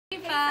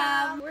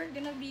fam! We're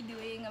gonna be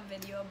doing a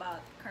video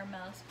about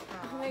Carmelle's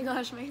prom. Oh my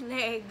gosh, my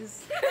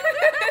legs.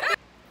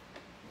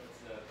 What's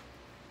that?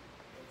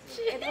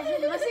 It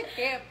wasn't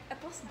masikip. It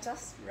was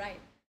just right.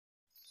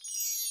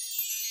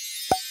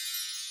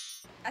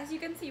 As you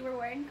can see, we're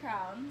wearing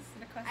crowns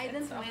because I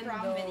didn't it's a win,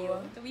 prom though.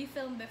 video. So we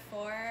filmed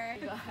before,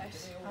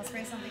 Gosh. I'll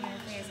spray something in your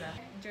face.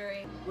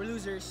 during, We're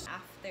losers.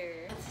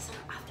 after.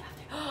 After.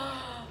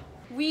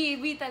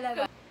 We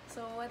talaga.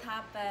 So what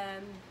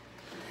happened?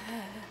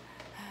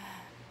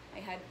 I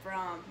had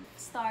prom.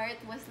 Start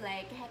was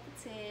like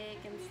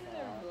hectic and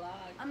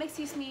stuff.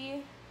 Excuse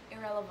me,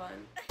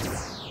 irrelevant.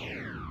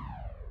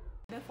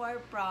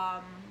 Before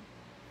prom,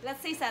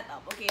 let's say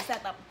setup. Okay,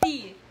 setup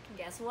T.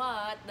 Guess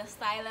what? The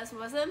stylist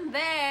wasn't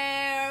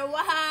there.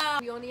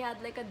 Wow! We only had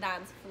like a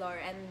dance floor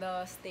and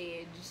the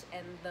stage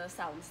and the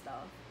sound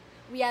stuff.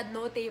 We had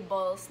no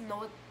tables,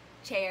 no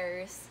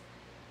chairs,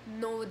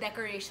 no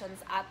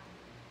decorations at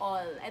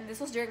all. And this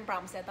was during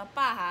prom setup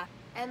pa ha.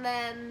 And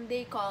then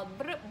they called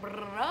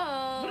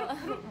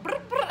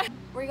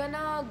we're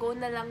gonna go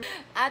na lang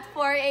at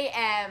 4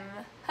 a.m.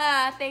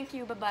 Ha, thank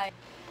you, bye-bye.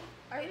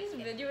 Are we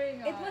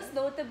videoing It was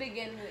low to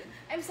begin with.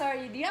 I'm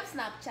sorry, do you have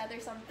Snapchat or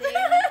something?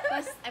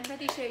 Because I'm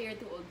pretty sure you're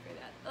too old for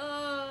that.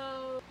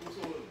 Oh.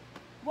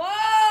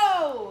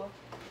 Whoa!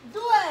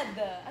 Dude!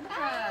 Ano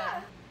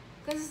ka?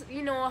 Because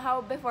you know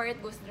how before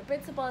it goes to the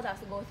principal, it has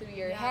to go through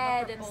your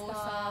head and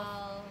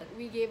stuff.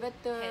 We gave it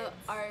to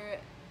our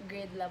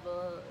grade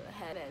level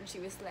head and she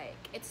was like,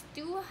 it's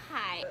too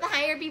high. The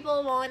higher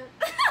people won't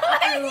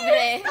approve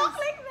this. Talk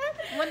like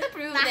that. Won't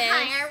approve The this.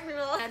 higher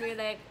people. And we're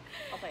like,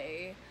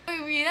 okay.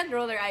 We didn't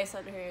roll our eyes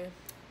on her.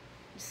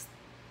 Just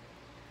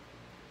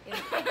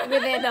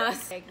within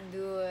us. Like,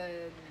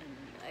 dude,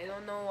 I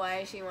don't know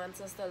why she wants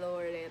us to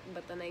lower it,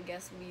 but then I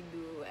guess we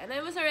do. And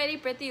it was already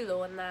pretty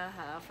low na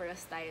ha for a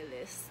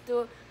stylist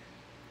to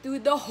do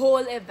the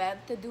whole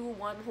event, to do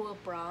one whole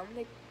prom.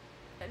 Like,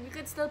 and we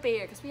could still pay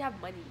her because we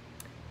have money.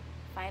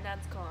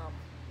 Finance comp.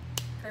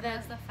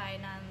 Carmelle's the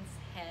finance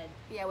head.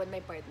 Yeah, with my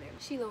partner.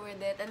 She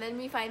lowered it, and then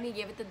we finally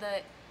gave it to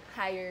the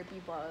higher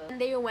people. And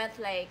they went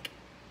like,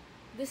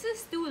 this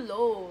is too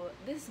low.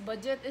 This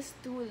budget is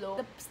too low.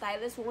 The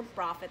stylist won't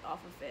profit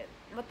off of it.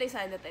 But they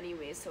signed it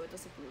anyway, so it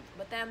was approved.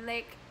 But then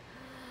like,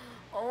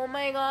 oh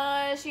my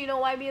gosh, you know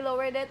why we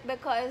lowered it?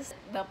 Because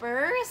the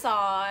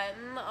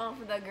person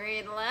of the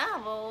grade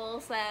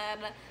level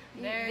said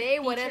they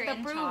wouldn't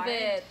approve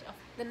it.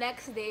 The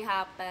next day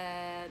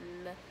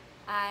happened.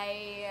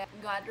 I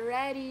got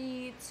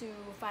ready to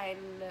find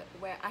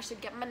where I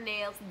should get my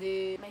nails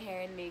done, my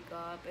hair and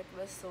makeup. It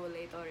was so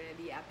late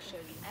already,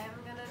 actually. I'm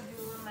gonna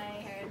do my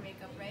hair and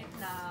makeup right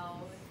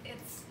now.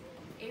 It's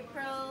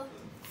April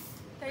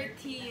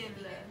 13,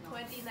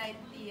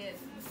 2019.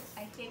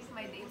 I think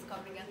my date's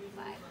coming at 5.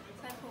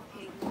 So I'm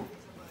hoping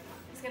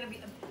it's gonna be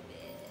a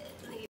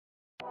bit late.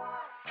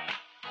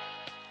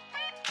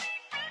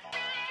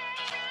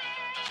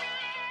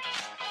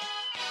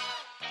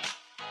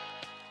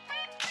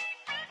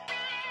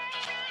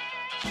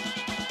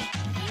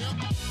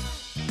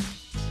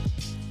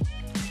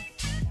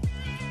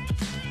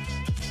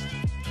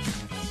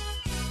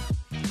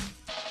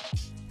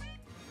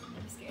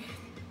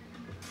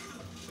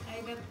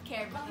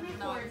 Care, but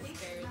now I'm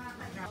scared.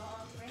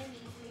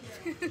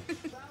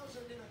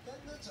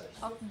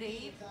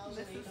 Update.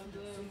 This is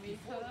the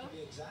makeup.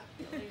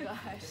 Oh my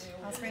gosh.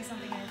 I'll spray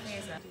something in your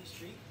face.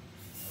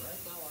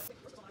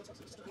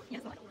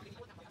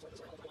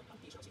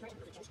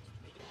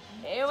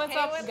 Hey, what's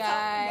up,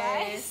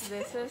 guys?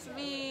 This is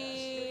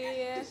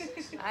me.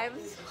 I'm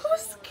so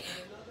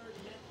scared.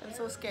 I'm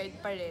so scared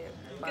pa rin.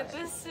 Look at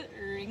this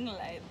ring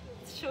light.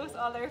 It shows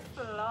all our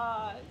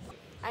flaws.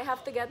 I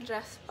have to get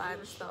dress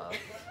pants though.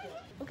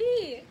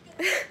 Okay.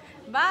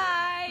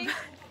 Bye.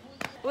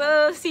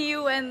 We'll see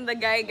you when the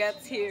guy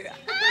gets here.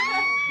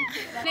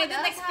 I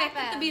didn't expect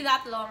it to be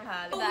that long,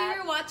 ha? We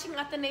were watching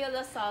Ateneo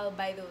LaSalle,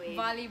 by the way.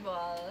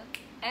 Volleyball.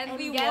 And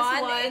we guess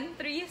won what? in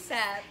 3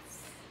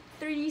 sets.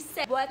 3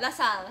 sets. What?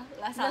 LaSalle,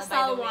 by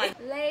LaSalle the way.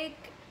 won.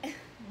 Like,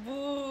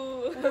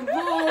 Boo.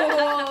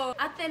 boo!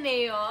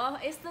 Ateneo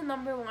is the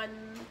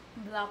 #1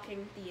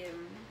 blocking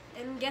team.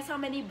 And guess how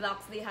many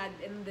blocks they had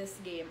in this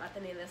game,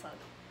 Ateneo LaSalle?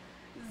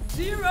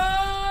 0!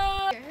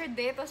 Her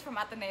date was from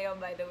Ateneo,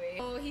 by the way.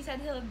 So he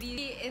said he'll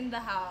be in the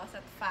house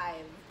at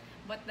 5.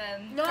 But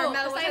then No,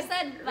 Carmelle I wasn't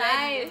said 5.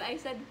 ready. I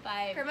said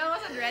 5. Carmelle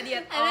wasn't ready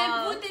at And then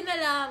all. buti na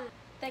lang,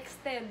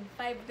 texted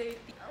 5:30.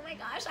 Oh my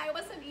gosh, I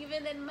wasn't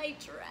even in my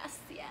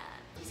dress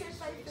yet. He said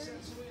 5:30.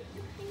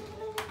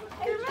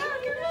 I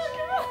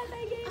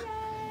gave it.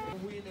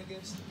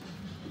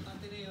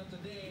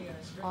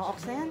 Oh,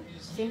 Oxen,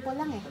 simple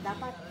lang eh.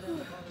 Dapat.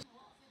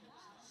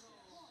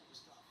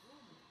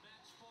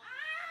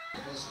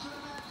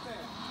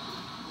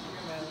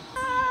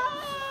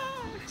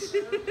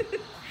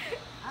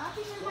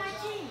 Ate, you're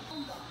matching.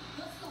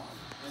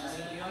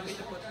 You want me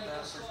to put the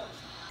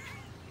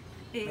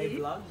My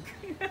vlog?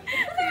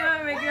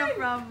 Yeah, make a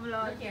prom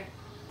vlog. Here.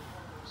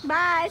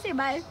 Bye! Say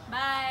bye!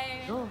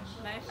 Bye! Go.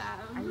 Bye,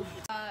 fam!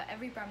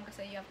 Every prom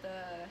kasi you have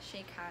to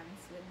shake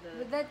hands with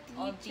With the the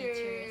all teachers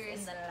teachers.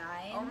 in the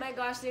line. Oh my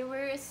gosh, they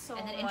were so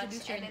And then much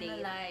introduce your and in the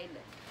date. line.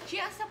 She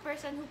asked a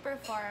person who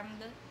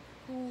performed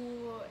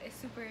who is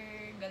super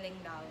galing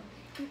daw.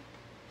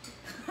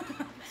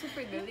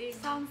 Super galing.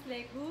 Sounds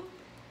like who?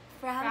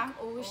 Frank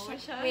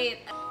Ocean. Wait.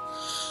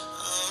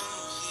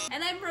 And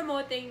I'm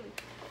promoting.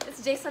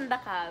 It's Jason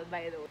Dacal,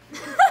 by the way.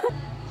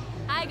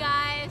 Hi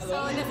guys.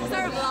 So this is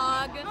our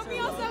vlog.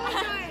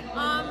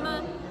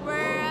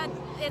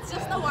 It's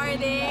just a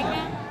wording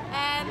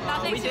and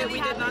nothing's really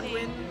happening. We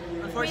did not win, We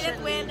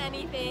unfortunately. didn't win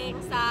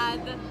anything. Sad.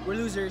 We're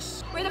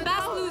losers. We're the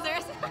best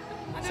losers.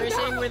 So you're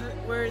saying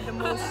we're the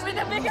most We're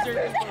the biggest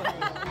loser people.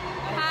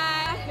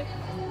 Hi.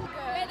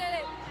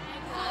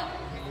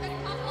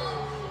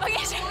 Wait.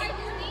 Okay, sure.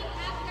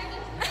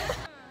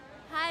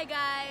 Hi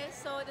guys,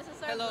 so this is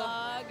our Hello.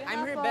 vlog.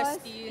 I'm her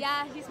bestie.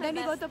 Yeah, he's my Then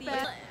we go to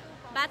bestie.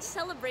 Batch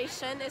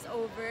celebration is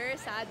over,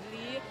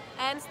 sadly,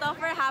 and stuff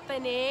are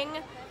happening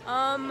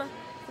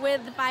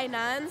with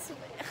finance.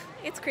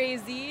 It's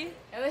crazy.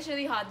 It was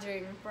really hot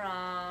during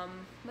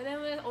prom, but then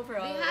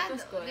overall it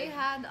was good. They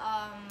had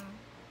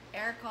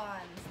air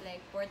cons, like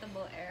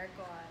portable air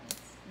cons.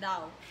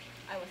 Daw.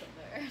 I wasn't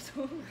there,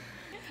 so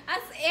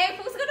As if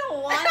who's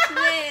gonna watch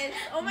this?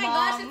 Oh my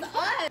gosh, Mom. it's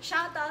us.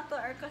 shout out to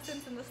our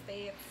cousins in the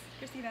States,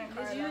 Christina and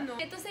Carla. Did you know?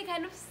 It was like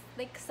kind of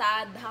like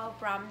sad how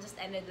prom just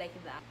ended like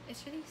that.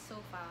 It's really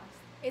so fast.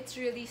 It's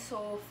really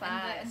so And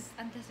fast.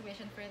 the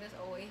anticipation for it is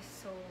always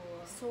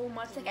So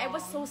much. Like I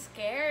was so long.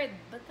 scared,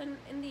 but then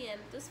in the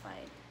end it was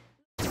fine.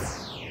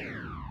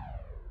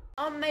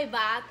 My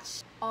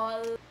batch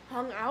all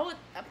hung out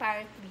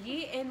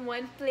apparently in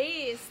one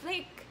place.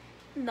 Like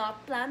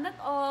not planned at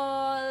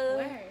all.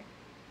 Where?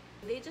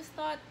 They just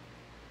thought,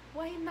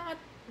 why not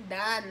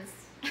dance?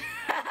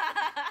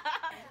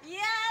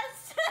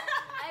 Yes!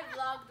 I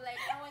vlogged like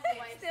I was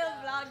Still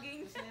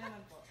vlogging.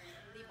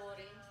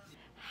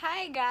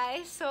 Hi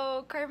guys,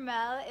 so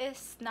Carmelle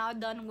is now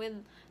done with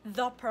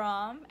the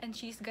prom and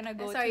she's gonna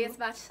go Sorry, to it's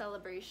batch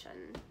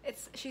celebration.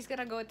 she's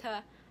gonna go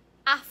to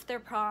after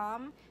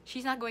prom.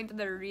 She's not going to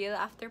the real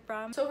after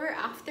prom. So her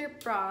after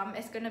prom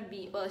is gonna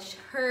be, well,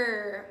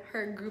 her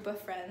group of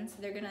friends,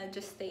 they're gonna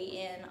just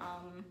stay in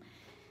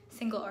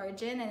Single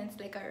Origin, and it's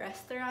like a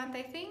restaurant,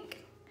 I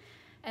think.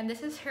 And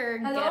this is her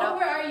Hello,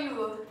 where are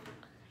you?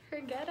 Her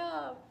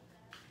getup.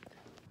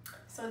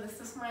 So this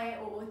is my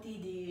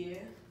OOTD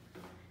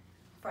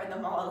for the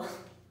mall.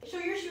 Show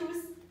your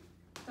shoes.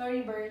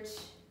 Sorry, Birch.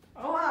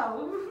 Oh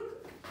wow.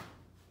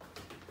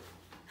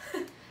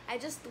 I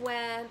just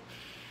went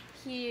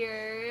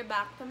here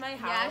back to my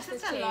Yeah, house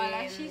she's to a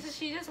Lola. change.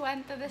 She just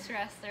went to this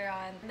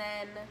restaurant. And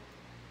then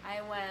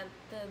I went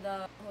to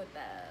the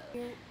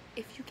hotel.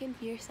 If you can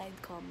hear side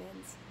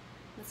comments,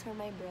 that's for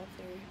my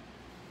brother.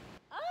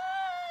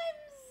 I'm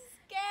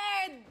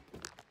scared.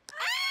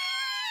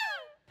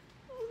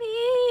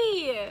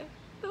 Me!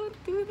 Don't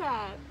do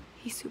that.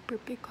 He's super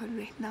pickon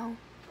right now.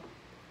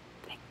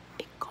 Like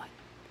pickon.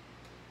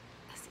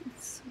 As in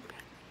super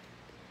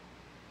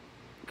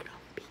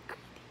grumpy,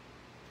 greedy.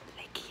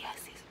 Like he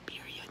has his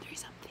period or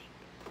something.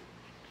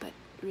 But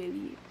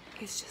really,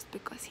 it's just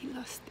because he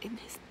lost in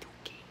his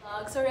 2K.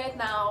 So right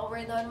now,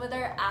 we're done with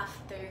our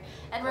after.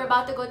 And we're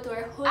about to go to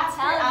our hotel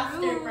After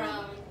room.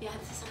 prom. Yeah,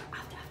 this is our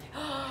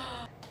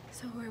after.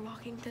 So we're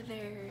walking to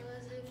their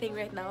thing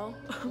right now.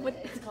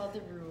 It's called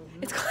the room.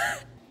 It's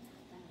called.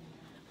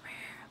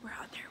 We're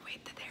on their way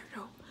to their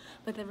room,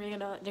 but then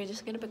they're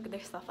just gonna pick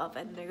their stuff up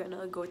and they're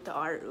gonna go to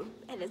our room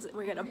and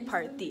we're gonna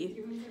party.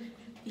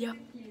 Yep.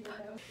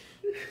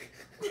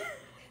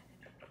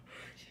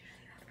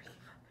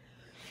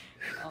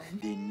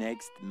 The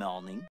next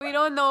morning. We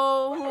don't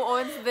know who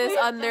owns this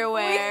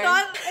underwear.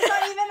 It's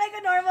not even like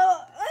a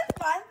normal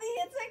panty.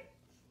 It's like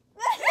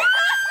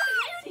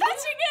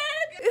Touching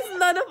it! It's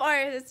none of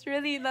ours. It's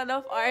really none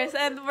of ours,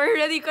 and we're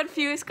really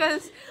confused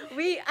because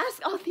we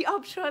asked all the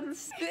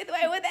options.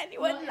 Why would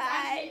anyone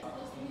lie?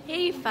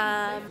 Hey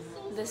fam,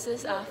 this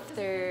is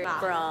after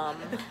prom.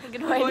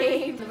 Good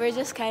morning. We're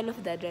just kind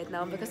of dead right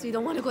now because we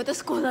don't want to go to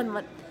school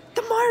on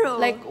tomorrow.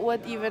 like,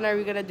 what even are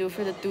we gonna do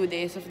for the 2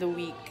 days of the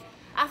week?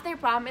 After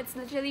prom, it's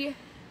literally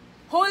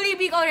Holy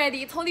Week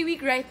already. It's Holy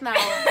Week right now.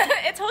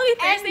 It's Holy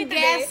Thursday And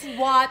today. guess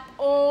what?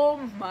 Oh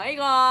my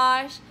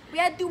gosh. We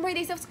had 2 more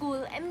days of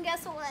school and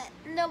guess what?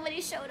 Nobody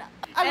showed up.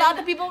 A lot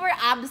of people were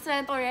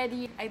absent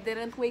already. I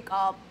didn't wake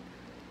up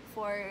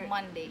for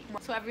Monday.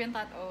 So everyone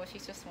thought, oh,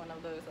 she's just one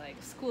of those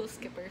like school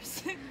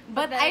skippers.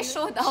 But then I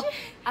showed up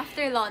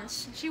after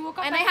lunch. She woke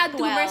up And I at had 2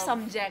 more 12.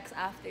 subjects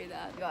after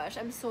that. Gosh,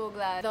 I'm so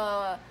glad.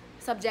 The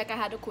subject I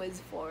had a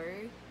quiz for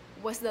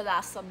was the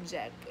last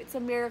subject. It's a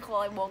miracle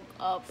I woke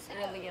up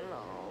early and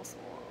so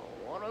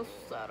what a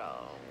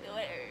setup.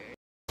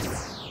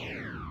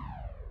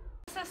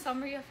 What's a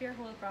summary of your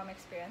whole prom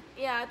experience?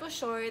 Yeah, it was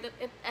short.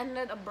 It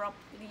ended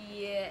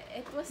abruptly.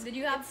 It was. Did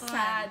you have it's fun?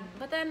 sad,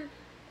 but then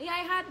yeah,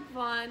 I had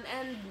fun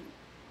and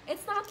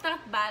it's not that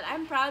bad.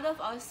 I'm proud of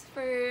us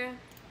for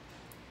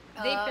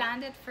They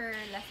planned it for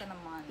less than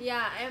a month.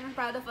 Yeah, I'm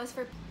proud of us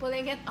for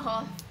pulling it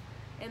off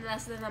in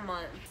less than a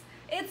month.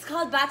 It's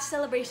called batch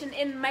celebration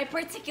in my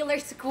particular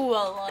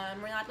school.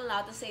 We're not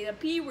allowed to say the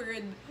P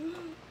word.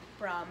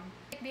 Prom.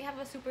 They have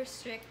a super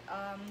strict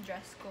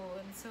dress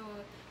code, so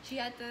she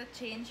had to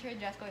change her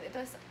dress code. It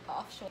was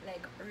off shoulder,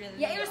 like really.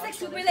 Yeah, it was like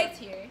off-shoulder, super so like it's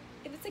here.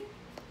 It was like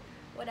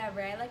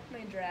whatever. I like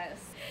my dress.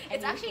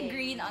 It's actually Anything.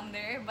 green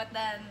under, but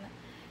then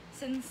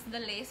since the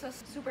lace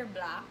was super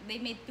black, they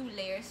made 2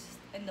 layers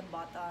in the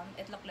bottom.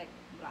 It looked like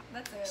black.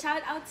 That's it.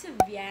 Shout out to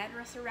Vian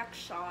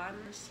Resurrection.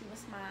 She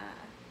was my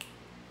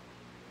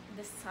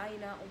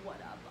designer or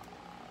whatever.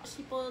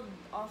 She pulled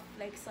off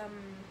like some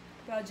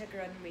project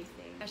runway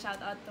thing. A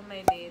shout out to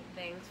my date.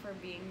 Thanks for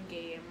being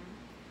game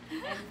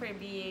and for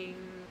being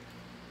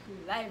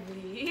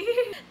lively.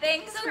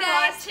 Thanks So for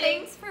guys, watching.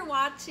 thanks for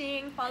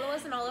watching. Follow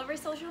us on all of our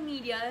social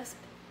medias.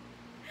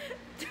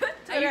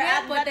 Are you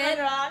at gonna put it?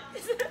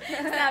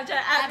 Snapchat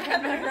at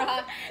Batman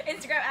Rock.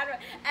 Instagram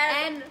at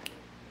And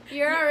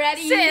you're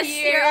already sis,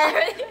 here. you're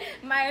already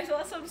might as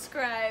well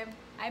subscribe.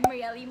 I'm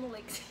Marielli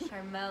Mulixi.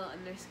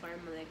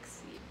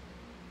 Carmelle_Malixi.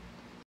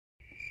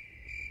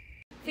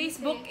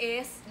 Facebook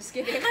is just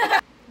kidding.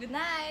 Good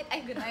night.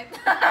 Ay, good night.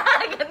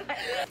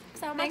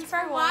 So much Thanks for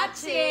for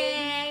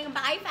watching. watching.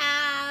 Bye,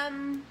 fam.